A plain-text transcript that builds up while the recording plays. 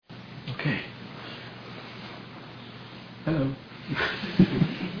Hello.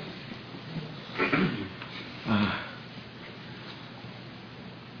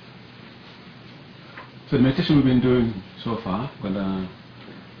 So the meditation we've been doing so far, we're gonna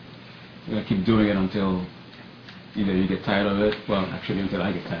keep doing it until either you get tired of it, well, actually until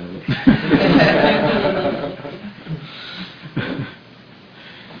I get tired of it.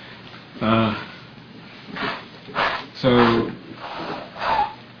 So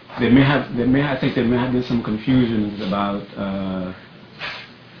I think there may have been some confusions about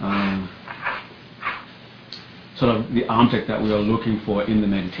sort of the object that we are looking for in the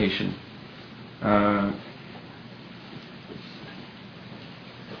meditation. I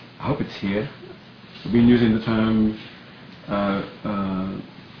hope it's here. We've been using the term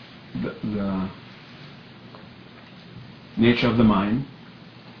the nature of the mind,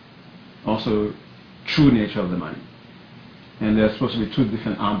 also true nature of the mind. And there are supposed to be two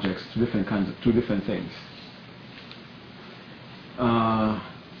different objects, two different things.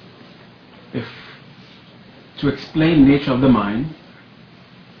 If to explain nature of the mind,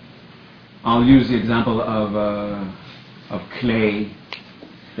 I'll use the example of clay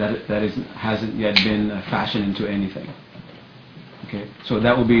that hasn't yet been fashioned into anything. Okay, so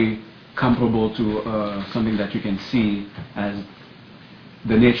that will be comparable to something that you can see as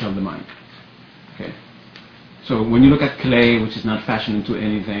the nature of the mind. Okay, so when you look at clay, which is not fashioned into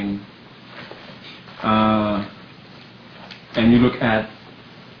anything, and you look at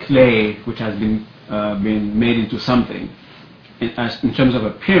clay, which has been made into something, in terms of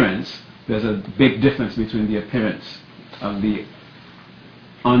appearance, there's a big difference between the appearance of the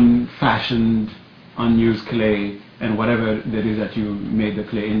unfashioned, unused clay and whatever it is that you made the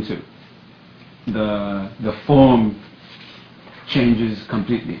clay into. The form can change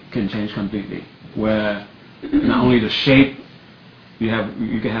completely. Where not only the shape, you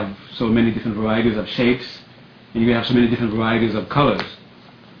can have so many different varieties of shapes, and you can have so many different varieties of colors,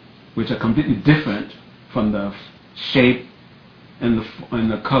 which are completely different from the shape and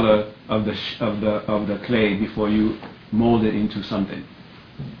the color of the clay before you mold it into something.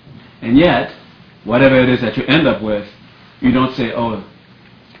 And yet, whatever it is that you end up with, you don't say,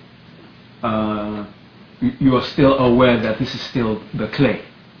 you are still aware that this is still the clay.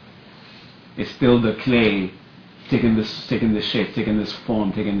 It's still the clay taking this shape, taking this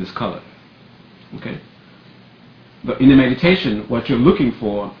form, taking this color. Okay? But in the meditation, what you're looking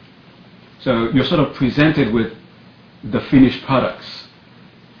for, so you're sort of presented with the finished products.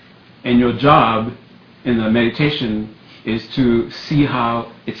 And your job in the meditation is to see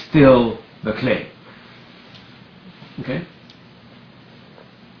how it's still the clay. Okay?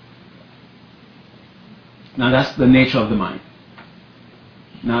 Now that's the nature of the mind.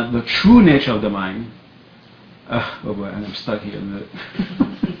 Now the true nature of the mind, oh boy, and I'm stuck here a minute.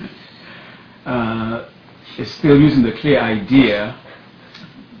 It's still using the clay idea.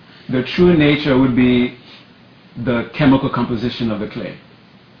 The true nature would be the chemical composition of the clay.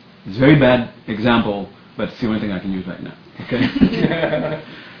 It's a very bad example, but it's the only thing I can use right now. Okay?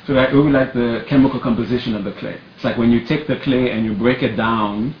 So it would be like the chemical composition of the clay. It's like when you take the clay and you break it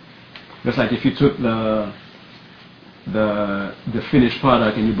down, just like if you took the finished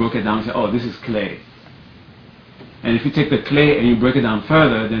product and you broke it down and say, oh, this is clay. And if you take the clay and you break it down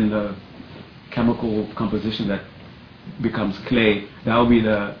further, then the chemical composition that becomes clay, that will be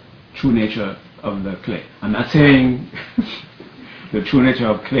the true nature of the clay. I'm not saying the true nature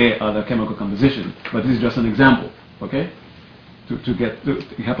of clay or the chemical composition, but this is just an example, okay? To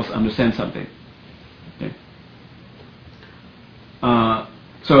help us understand something. Okay?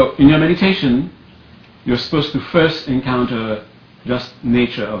 So in your meditation, you're supposed to first encounter just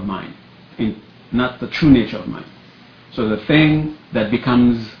nature of mind, not the true nature of mind. So the thing that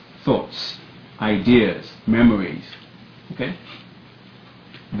becomes thoughts, ideas, memories, okay?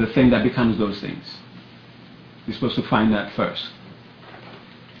 The thing that becomes those things. You're supposed to find that first.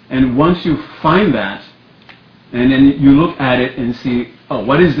 And once you find that, and then you look at it and see, oh,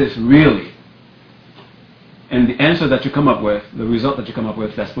 what is this really? And the answer that you come up with, the result that you come up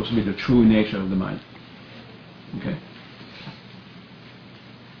with, that's supposed to be the true nature of the mind. Okay?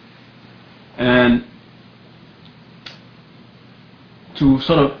 And to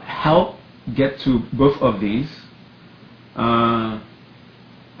sort of help get to both of these,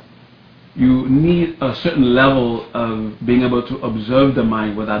 you need a certain level of being able to observe the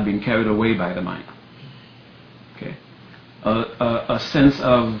mind without being carried away by the mind. Okay? A sense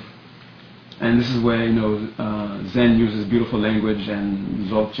of, and this is where Zen uses beautiful language and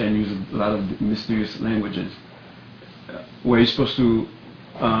Dzogchen uses a lot of mysterious languages, where you're supposed to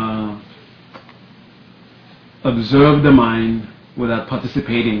observe the mind without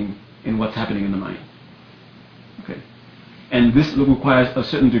participating in what's happening in the mind. Okay? And this requires a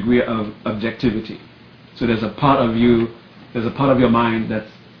certain degree of objectivity. So there's a part of you, there's a part of your mind that's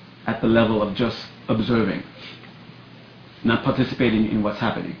at the level of just observing, not participating in what's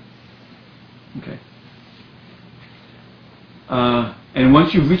happening. Okay. And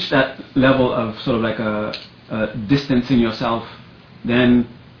once you reach that level of sort of like a distancing yourself, then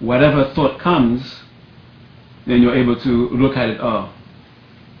whatever thought comes, then you're able to look at it, oh,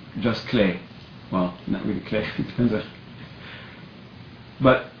 just clay. Well, not really clay, it depends on.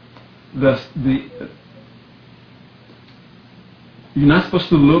 But you're not supposed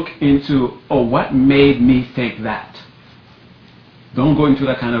to look into, oh, what made me think that? Don't go into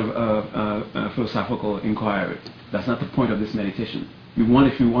that kind of philosophical inquiry. That's not the point of this meditation. You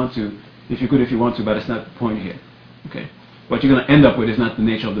want if you want to, if you could if you want to, but it's not the point here. Okay? What you're going to end up with is not the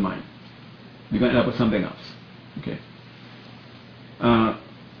nature of the mind. You're going to end up with something else. Okay?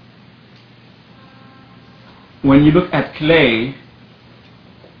 When you look at clay,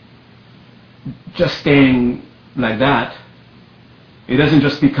 just staying like that, it doesn't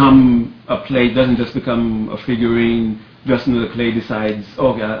just become a plate, doesn't just become a figurine, just another clay decides,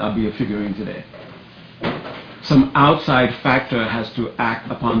 oh, okay, I'll be a figurine today. Some outside factor has to act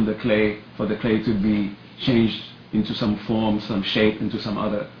upon the clay for the clay to be changed into some form, some shape, into some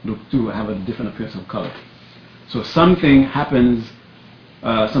other, to have a different appearance of color. So something happens,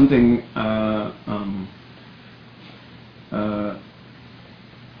 come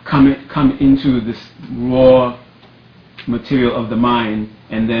into this raw material of the mind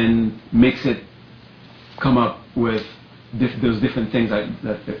and then makes it come up with those different things, that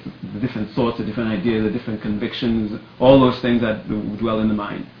the different thoughts, the different ideas, the different convictions, all those things that dwell in the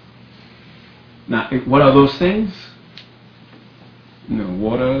mind. Now, what are those things?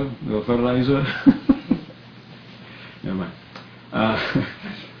 Water, the fertilizer. Never mind.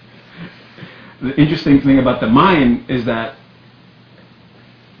 The interesting thing about the mind is that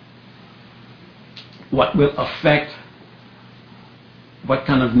what will affect what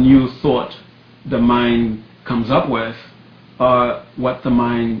kind of new thought the mind comes up with are what the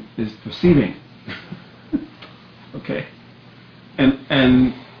mind is perceiving. Okay?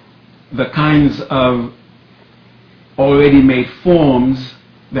 And the kinds of already made forms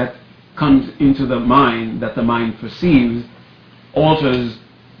that comes into the mind, that the mind perceives, alters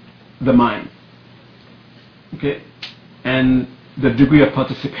the mind. Okay? And the degree of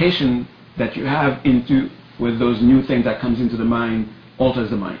participation that you have into with those new things that comes into the mind alters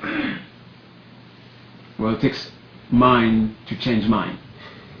the mind. Well, it takes mind to change mind.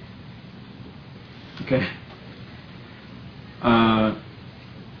 Okay?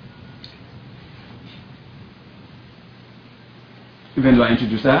 Even though I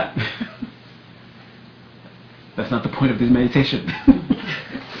introduced that, that's not the point of this meditation.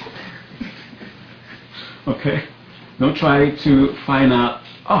 Okay? Don't try to find out,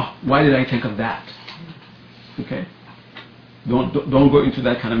 oh, why did I think of that? Okay? Don't go into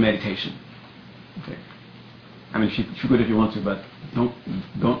that kind of meditation. Okay? I mean, you could if you want to, but don't.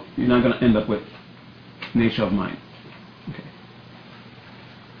 You're not going to end up with nature of mind. Okay.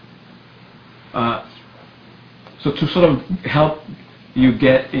 So to sort of help you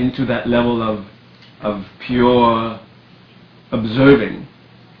get into that level of pure observing,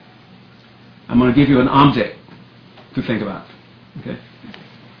 I'm going to give you an object to think about. Okay?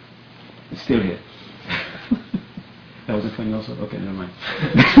 It's still here. That wasn't funny also? Okay, never mind.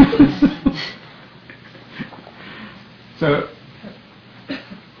 So,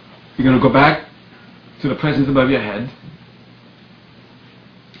 you're going to go back to the presence above your head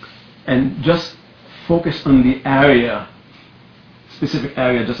and just focus on the area, specific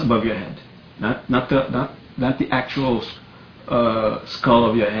area just above your head. Not the actual skull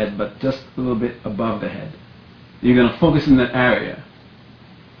of your head, but just a little bit above the head. You're going to focus in that area.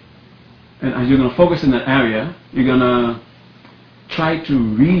 And as you're going to focus in that area, you're going to try to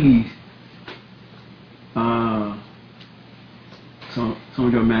really some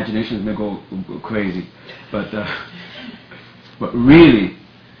of your imaginations may go crazy, but really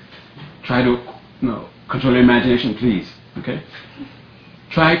try to control your imagination, please. Okay?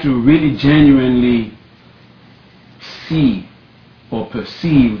 Try to really genuinely see or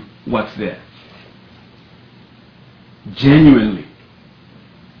perceive what's there. Genuinely.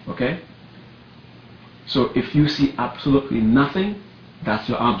 Okay? So if you see absolutely nothing, that's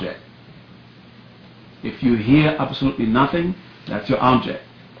your object. If you hear absolutely nothing, that's your object.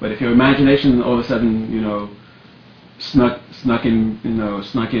 But if your imagination all of a sudden, snuck in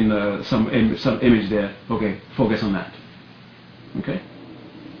some image there, okay, focus on that. Okay?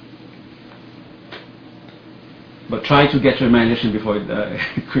 But try to get your imagination before it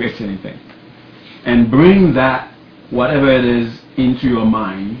creates anything. And bring that whatever it is into your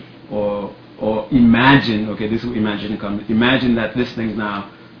mind, or imagine, okay, this is imagine comes, imagine that this thing now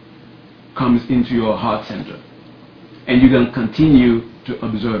comes into your heart center, and you're going to continue to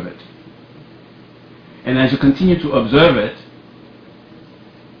observe it. And as you continue to observe it,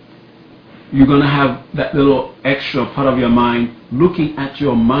 you're going to have that little extra part of your mind looking at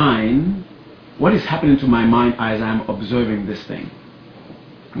your mind. What is happening to my mind as I'm observing this thing?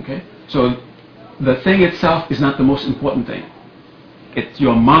 Okay? So the thing itself is not the most important thing. It's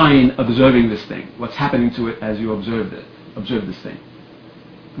your mind observing this thing. What's happening to it as you observe this thing.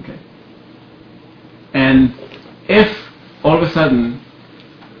 Okay? And if all of a sudden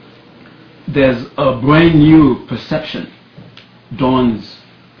there's a brand new perception dawns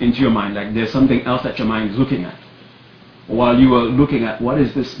into your mind, like there's something else that your mind is looking at, while you are looking at what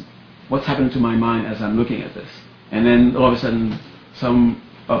is this, what's happening to my mind as I'm looking at this, and then all of a sudden some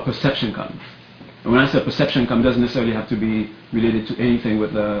perception comes. And when I say perception comes, it doesn't necessarily have to be related to anything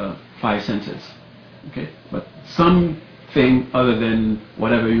with the five senses, okay? But something other than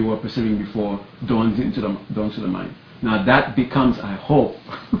whatever you were perceiving before dawns into the mind. Now that becomes, I hope,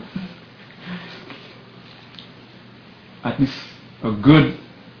 at least a good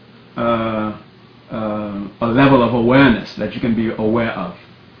a level of awareness that you can be aware of.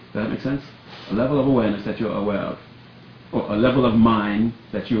 Does that make sense? A level of awareness that you're aware of, or a level of mind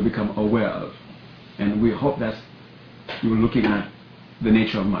that you'll become aware of. And we hope that you're looking at the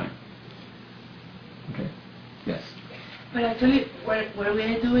nature of mind. Okay? Yes? But actually, what we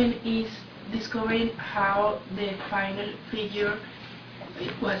are doing is discovering how the final figure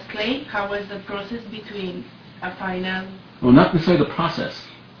was clay. How was the process between a final... Well, not necessarily the process.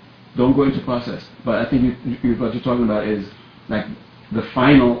 Don't go into process. But I think what you're talking about is like the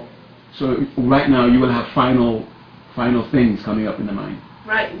final. So right now you will have final things coming up in the mind.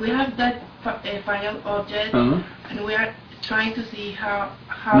 Right. We have that final object, and we are trying to see how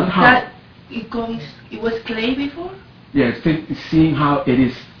that it comes. It was clay before. Yeah, it's seeing how it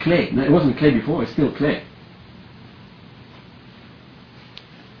is clay. No, it wasn't clay before. It's still clay.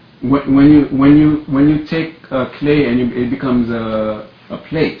 When you take clay and it becomes a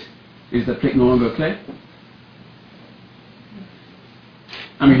plate, is the plate no longer clay?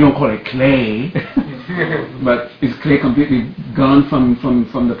 I mean, you don't call it clay, but is clay completely gone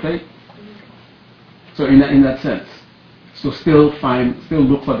from the plate? So in that sense, so still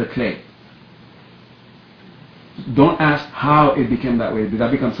look for the clay. Don't ask how it became that way, because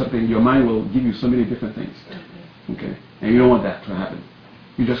that becomes something, your mind will give you so many different things. Okay? And you don't want that to happen.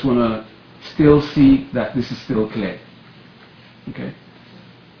 You just want to still see that this is still clay. Okay?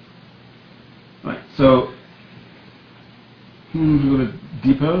 Right. So, a little bit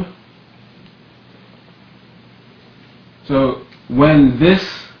deeper. So, when this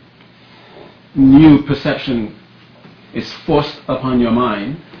new perception is forced upon your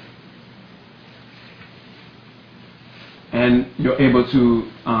mind, and you're able to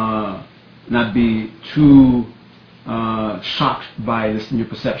not be too shocked by this new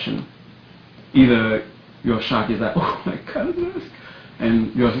perception. Either your shock is like, oh my goodness,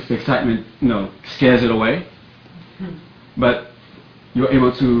 and your excitement, scares it away. But you're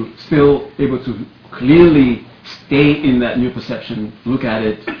still able to clearly stay in that new perception, look at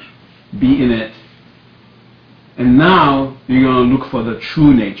it, be in it, and now you're going to look for the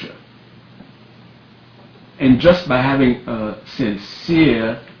true nature. And just by having a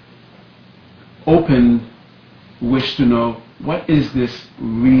sincere, open wish to know, what is this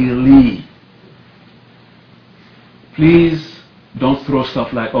really? Please don't throw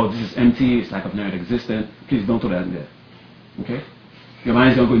stuff like, oh, this is empty, it's like I've never existed. Please don't throw that in there. Okay? Your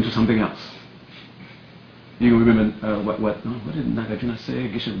mind is going to go into something else. You can remember what did Nagarjuna say?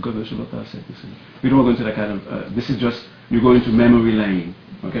 We don't go into that kind of, this is just, you go into memory lane.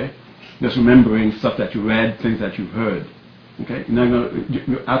 Okay? Just remembering stuff that you read, things that you've heard. Okay?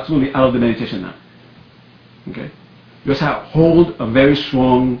 You're absolutely out of the meditation now. Okay? Just hold a very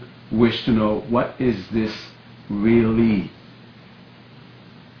strong wish to know, what is this really?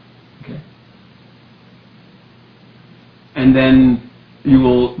 Okay? And then you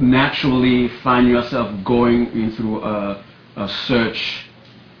will naturally find yourself going through a search,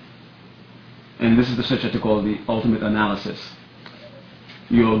 and this is the search that they call the ultimate analysis.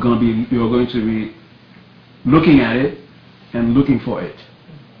 You're going to be looking at it and looking for it.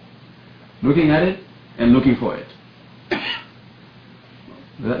 Looking at it and looking for it. Does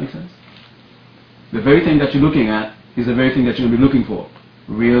that make sense? The very thing that you're looking at is the very thing that you're going to be looking for.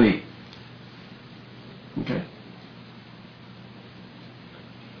 Really. Okay?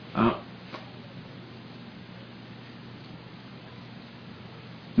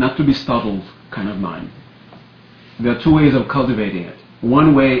 Not to be startled kind of mind. there are two ways of cultivating it.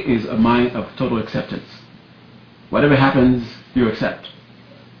 One way is a mind of total acceptance. Whatever happens, you accept.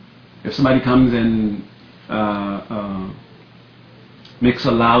 If somebody comes and makes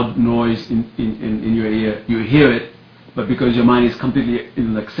a loud noise in your ear, you hear it, but because your mind is completely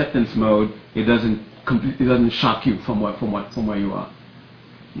in acceptance mode, it doesn't shock you from where you are.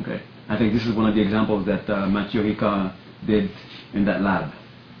 Okay, I think this is one of the examples that Mathieu Ricard did in that lab,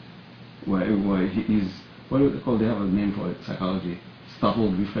 where he's, what do they call? They have a name for it, psychology,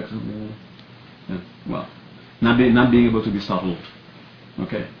 startled reflexive. Yeah. Well, not being able to be startled.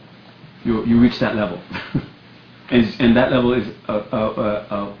 Okay, you reach that level. And that level is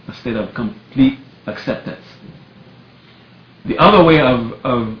a state of complete acceptance. The other way of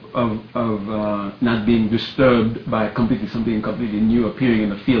not being disturbed by something completely new appearing in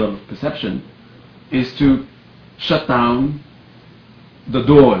the field of perception is to shut down the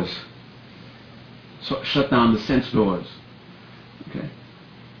doors. So shut down the sense doors. Okay,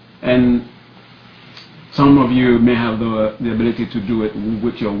 and some of you may have the ability to do it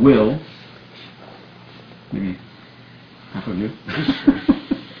with your will. Maybe half of you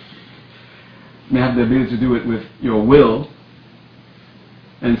may have the ability to do it with your will,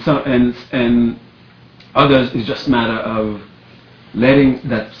 and others is just a matter of letting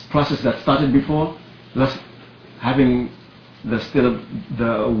that process that started before, thus having the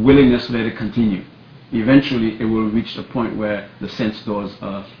willingness to let it continue. Eventually, it will reach the point where the sense doors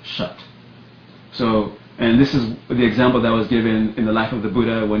are shut. So, and this is the example that was given in the life of the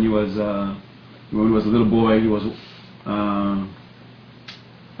Buddha when he was a little boy. He was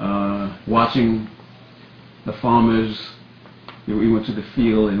watching the farmers. He went to the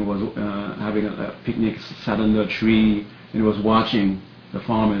field and was having a picnic, sat under a tree, and he was watching the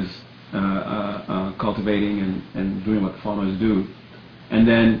farmers cultivating and doing what the farmers do. And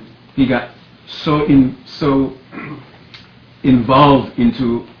then he got so involved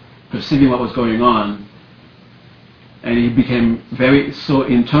into perceiving what was going on, and he became so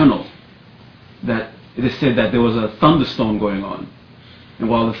internal that it is said that there was a thunderstorm going on. And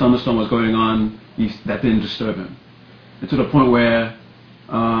while the thunderstorm was going on, that didn't disturb him. And to the point where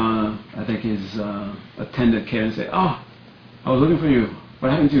I think his attendant came and said, "Oh, I was looking for you.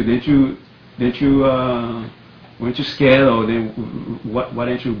 What happened to you? Weren't you scared, or why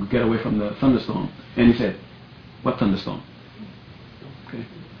didn't you get away from the thunderstorm?" And he said, "What thunderstorm?" Okay.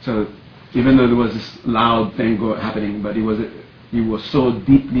 So even though there was this loud thing happening, but he was so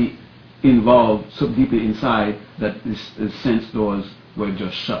deeply involved, so deeply inside, that his sense doors were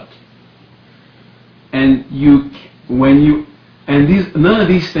just shut. And none of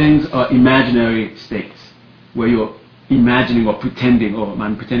these things are imaginary states where you're imagining or pretending,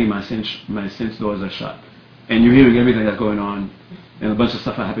 I'm pretending my sense doors are shut, and you're hearing everything that's going on, and a bunch of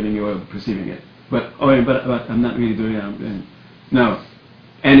stuff are happening, you're perceiving it. But I'm not really doing it. No.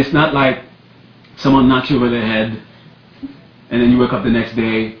 And it's not like someone knocks you over the head, and then you wake up the next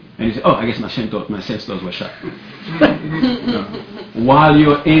day and you say, "Oh, I guess my sense doors were shut." No. While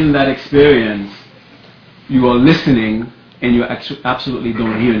you're in that experience, you are listening, and you absolutely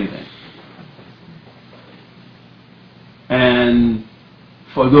don't hear anything. And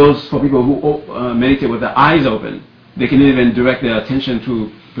for people who meditate with their eyes open, they can even direct their attention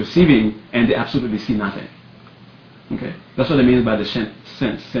to perceiving, and they absolutely see nothing. Okay, that's what it means by the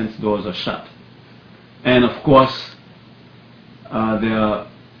sense doors are shut. And of course, there are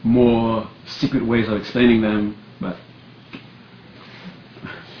more secret ways of explaining them, but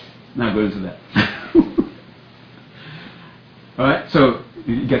not going into that. All right, so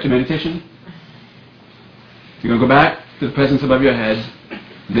you get your meditation. You're going to go back to the presence above your head,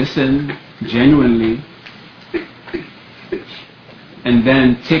 listen genuinely, and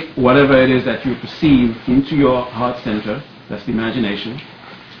then take whatever it is that you perceive into your heart center, that's the imagination,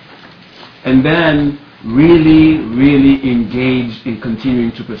 and then really, really engage in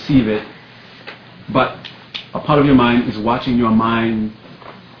continuing to perceive it. But a part of your mind is watching your mind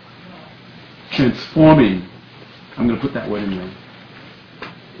transforming. I'm going to put that word in there.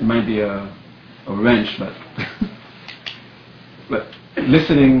 It might be a wrench, but but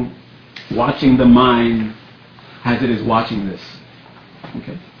listening, watching the mind as it is watching this.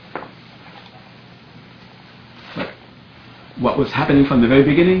 Okay. But what was happening from the very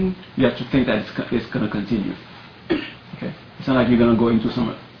beginning, you have to think that it's going to continue. Okay. It's not like you're going to go into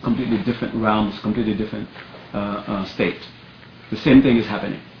some completely different realms, completely different state. The same thing is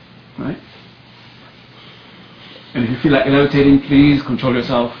happening, right? And if you feel like levitating, please control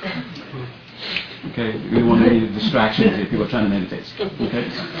yourself. Okay, you don't want any distractions if people are trying to meditate. Okay?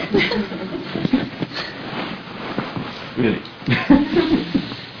 Really.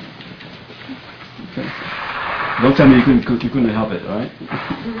 Okay. Don't tell me you couldn't help it, all right?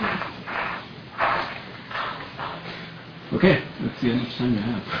 Okay, let's see how much time you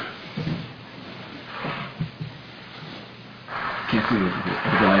have. Can't see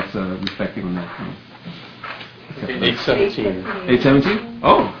the lights reflecting on that. 8:17. 8:17?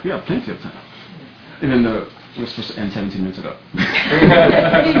 Oh, yeah, plenty of time. Even though we're supposed to end 17 minutes ago.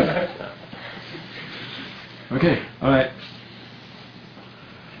 Okay, all right.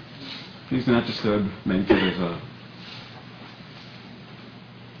 Please do not disturb meditators.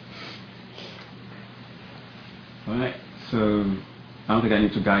 All right, so I don't think I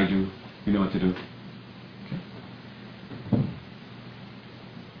need to guide you. You know what to do.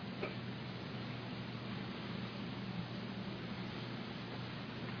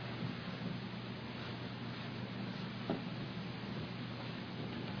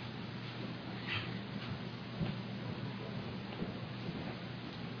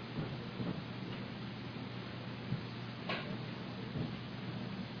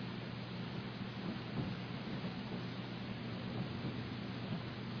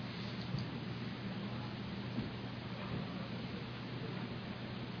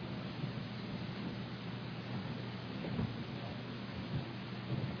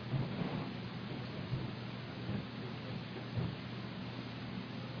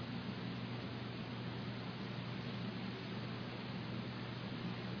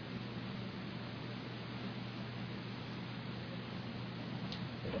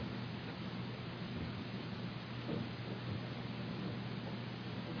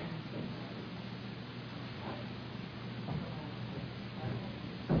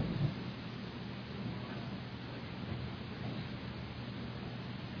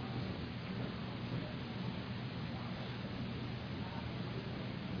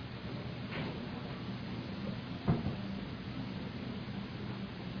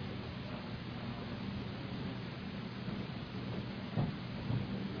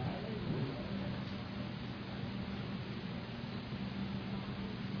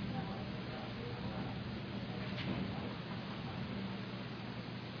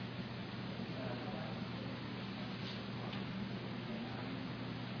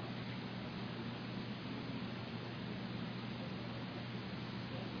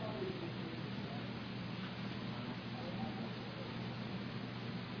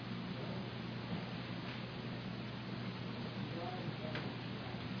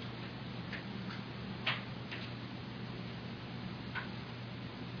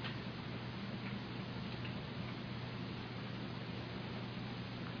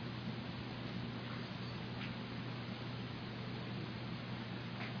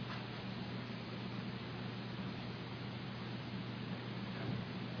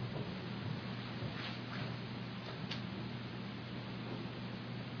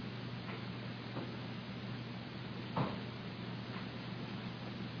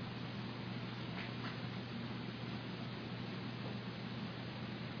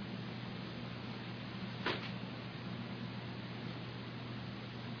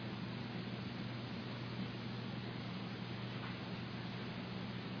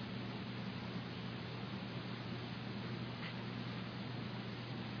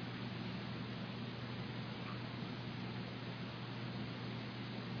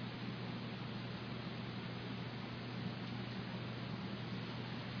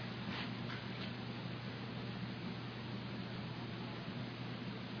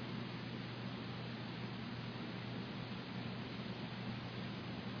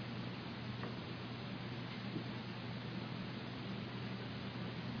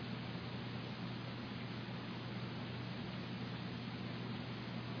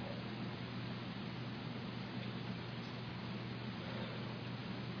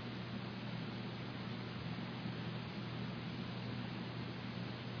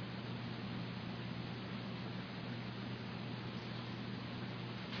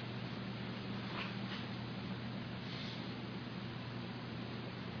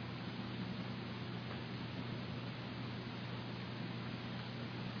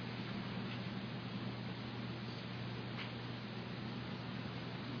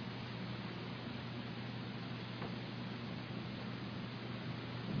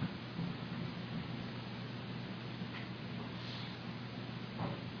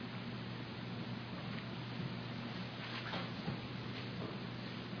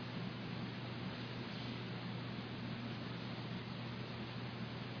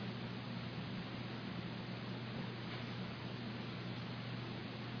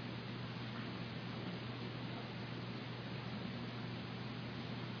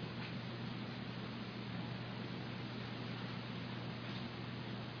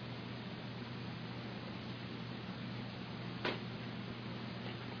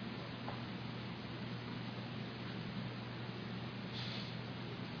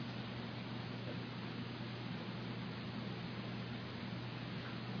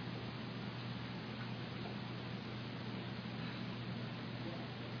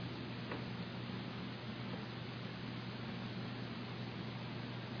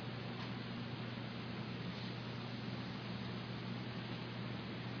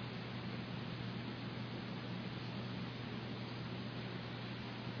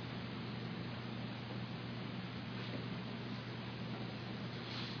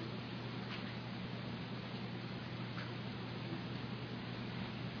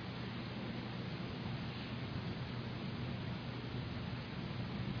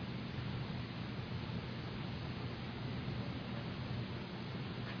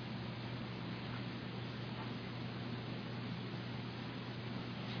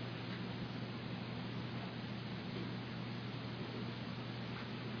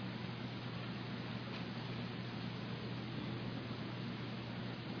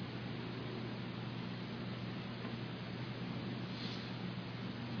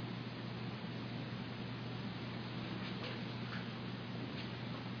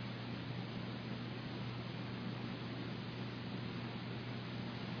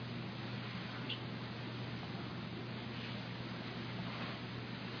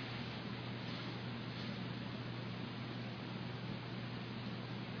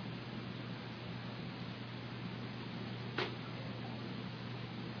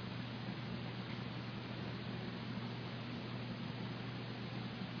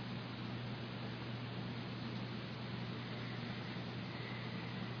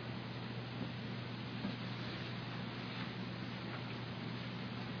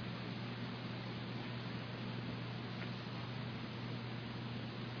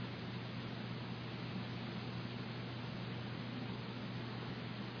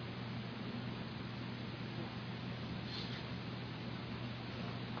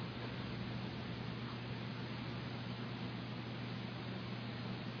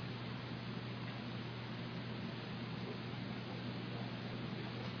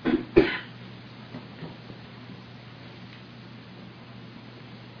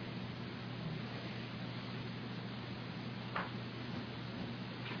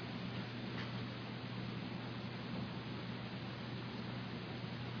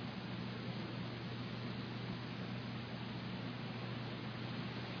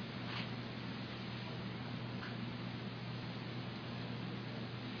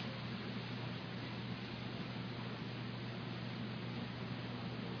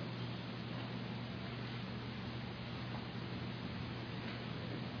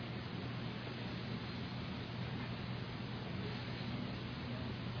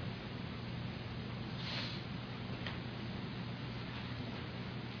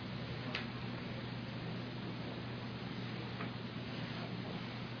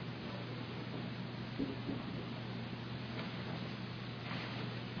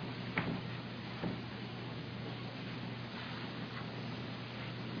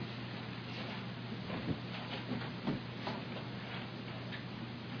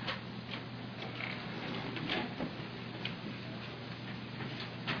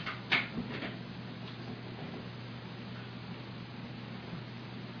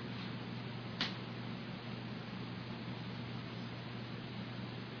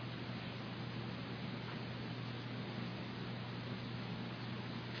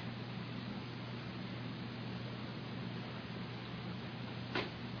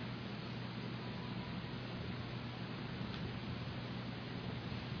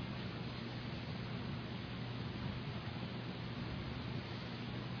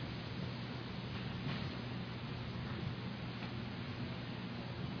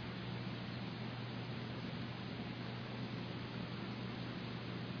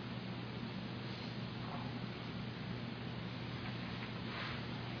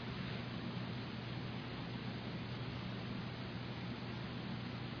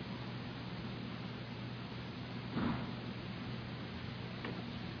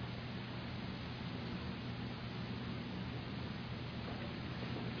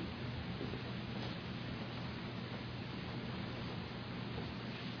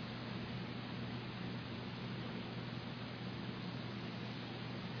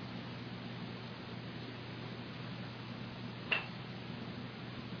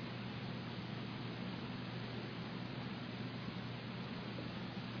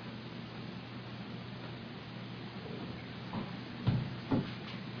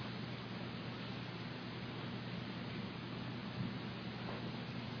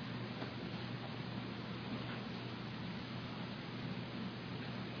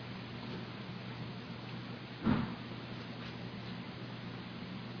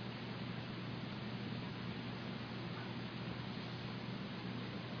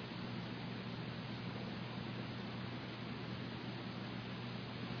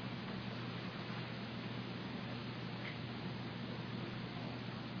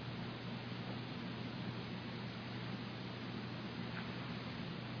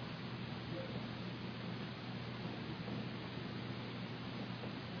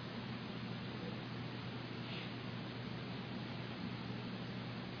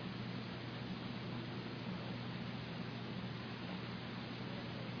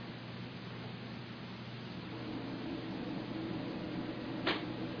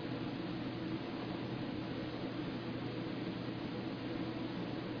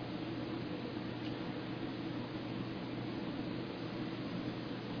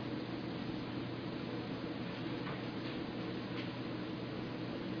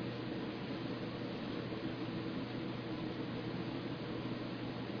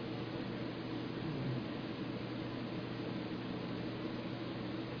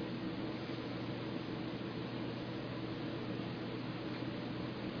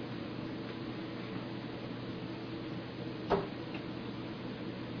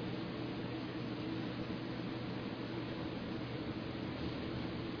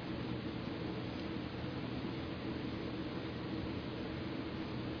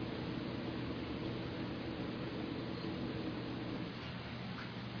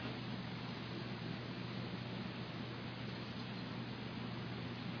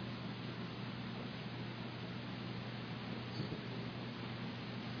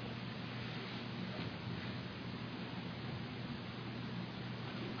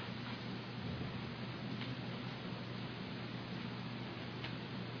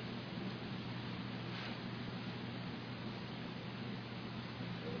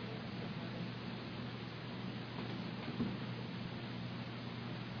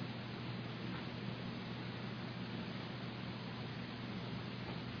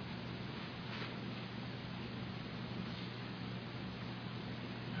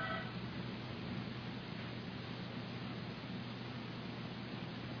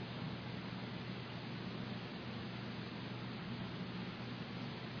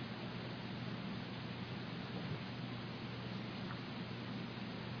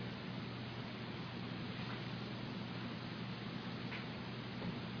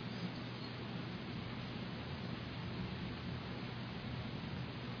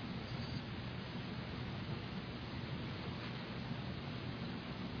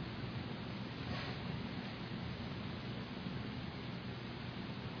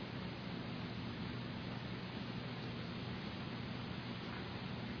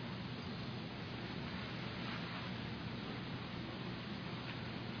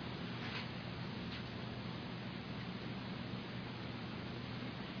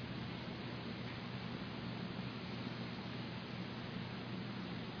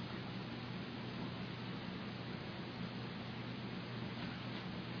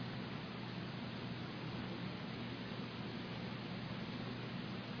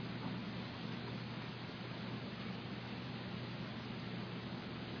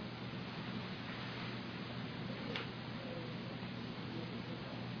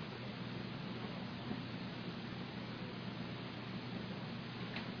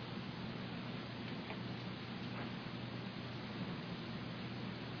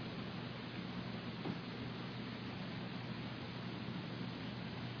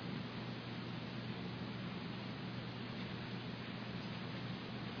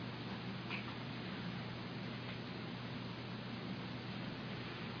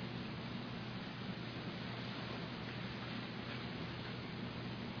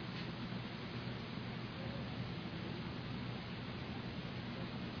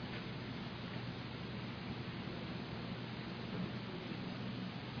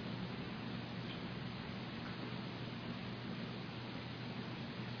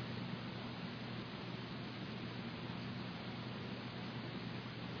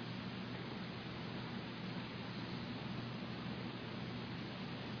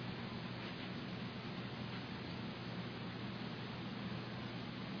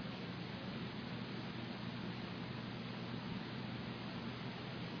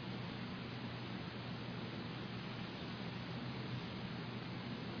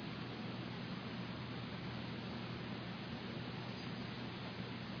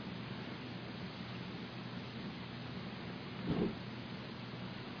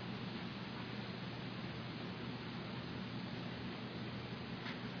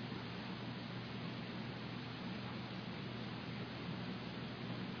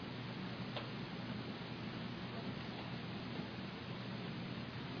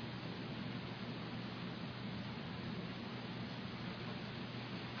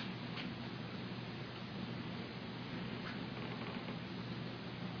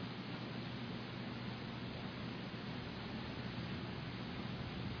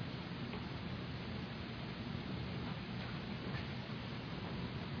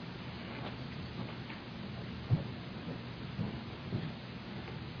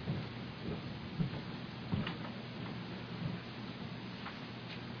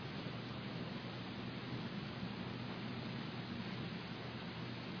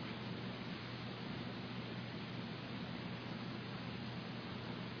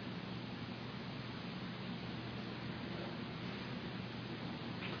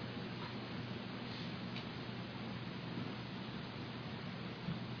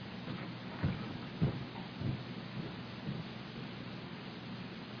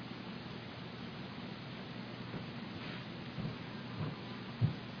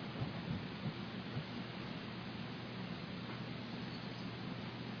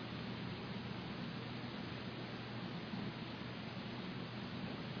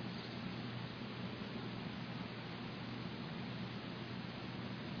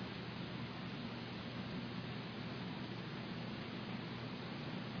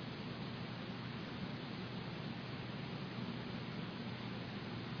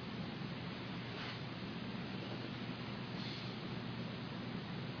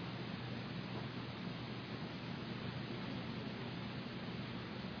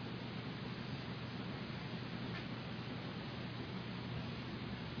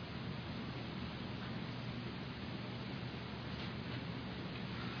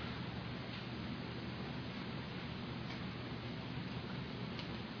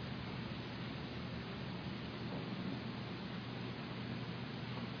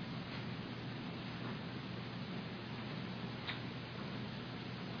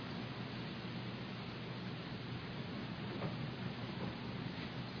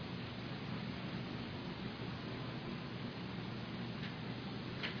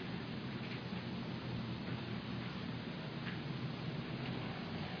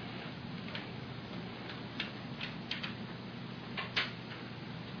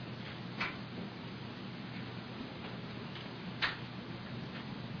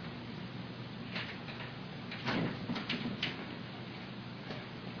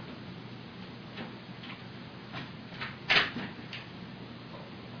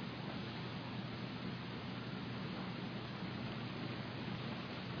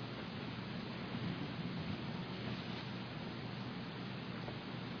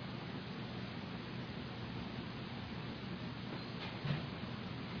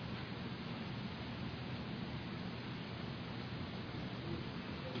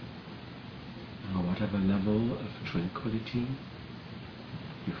 whatever level of tranquility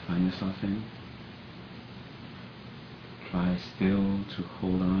you find yourself in. Try still to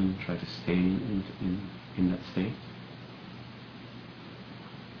hold on, try to stay in that state.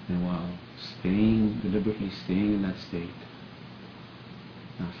 And while deliberately staying in that state,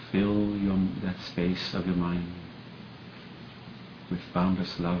 now fill that space of your mind with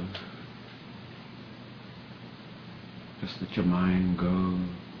boundless love. Just let your mind go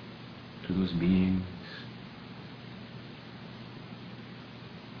to those beings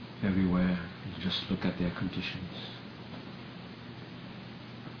everywhere and just look at their conditions.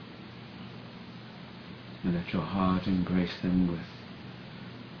 And let your heart embrace them with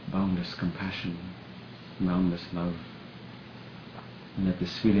boundless compassion, boundless love. And let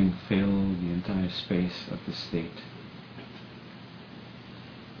this feeling fill the entire space of the state.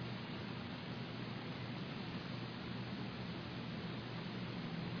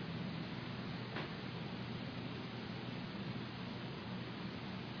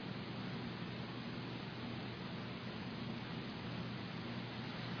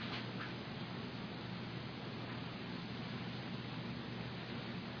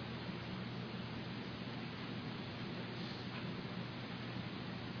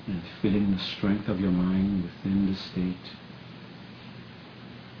 And feeling the strength of your mind within the state.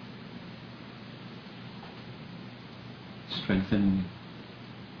 Strengthen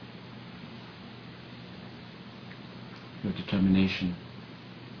your determination.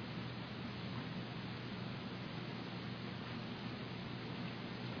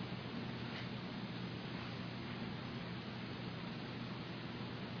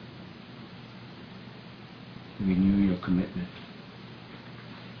 Renew your commitment.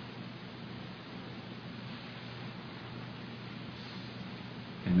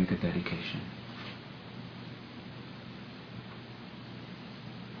 And make a dedication.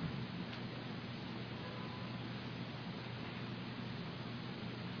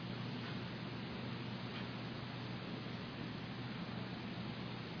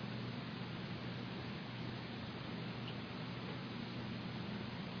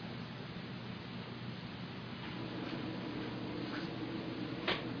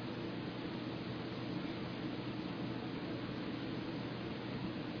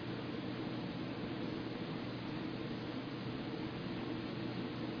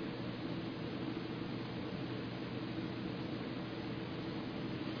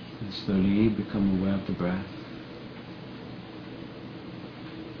 And slowly become aware of the breath.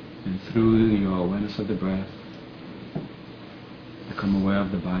 And through your awareness of the breath, become aware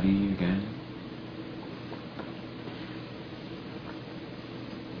of the body again.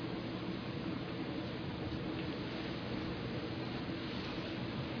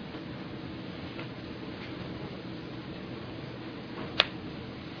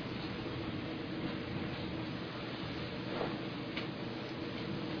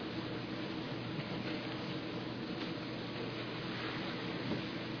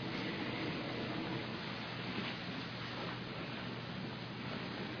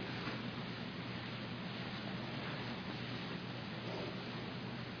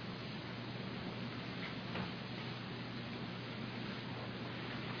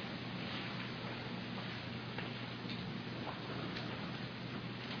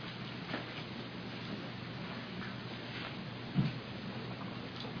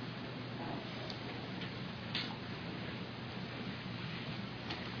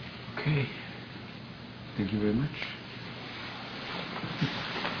 Okay, thank you very much.